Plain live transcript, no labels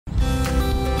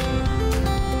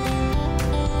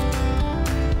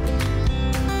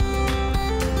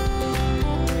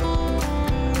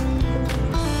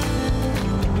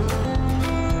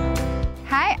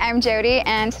I'm Jodie,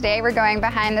 and today we're going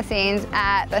behind the scenes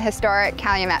at the historic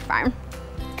Calumet Farm.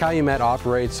 Calumet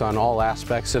operates on all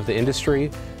aspects of the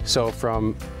industry, so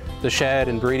from the shed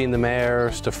and breeding the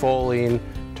mares, to foaling,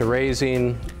 to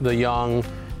raising the young,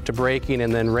 to breaking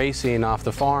and then racing off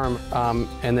the farm,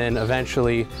 and then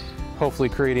eventually hopefully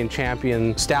creating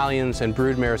champion stallions and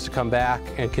brood mares to come back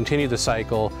and continue the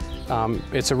cycle.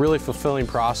 It's a really fulfilling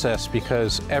process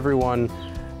because everyone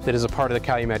that is a part of the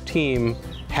Calumet team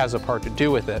has a part to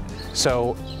do with it.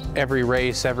 So every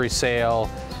race, every sale,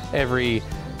 every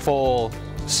foal,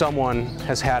 someone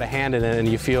has had a hand in it, and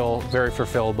you feel very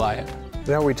fulfilled by it.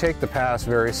 You know, we take the past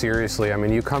very seriously. I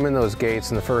mean, you come in those gates,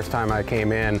 and the first time I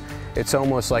came in, it's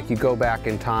almost like you go back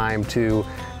in time to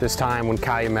this time when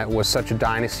Calumet was such a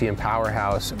dynasty and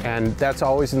powerhouse, and that's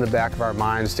always in the back of our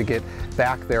minds to get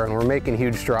back there, and we're making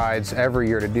huge strides every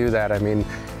year to do that. I mean,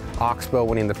 Oxbow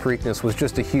winning the Preakness was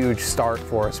just a huge start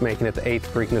for us, making it the 8th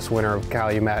Preakness winner of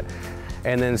Calumet.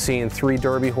 And then seeing 3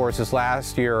 Derby horses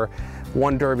last year,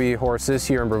 1 Derby horse this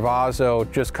year in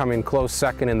Bravazzo, just coming close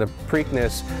second in the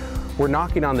Preakness. We're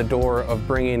knocking on the door of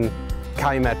bringing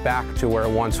Calumet back to where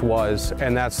it once was,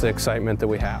 and that's the excitement that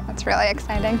we have. That's really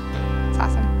exciting. It's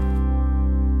awesome.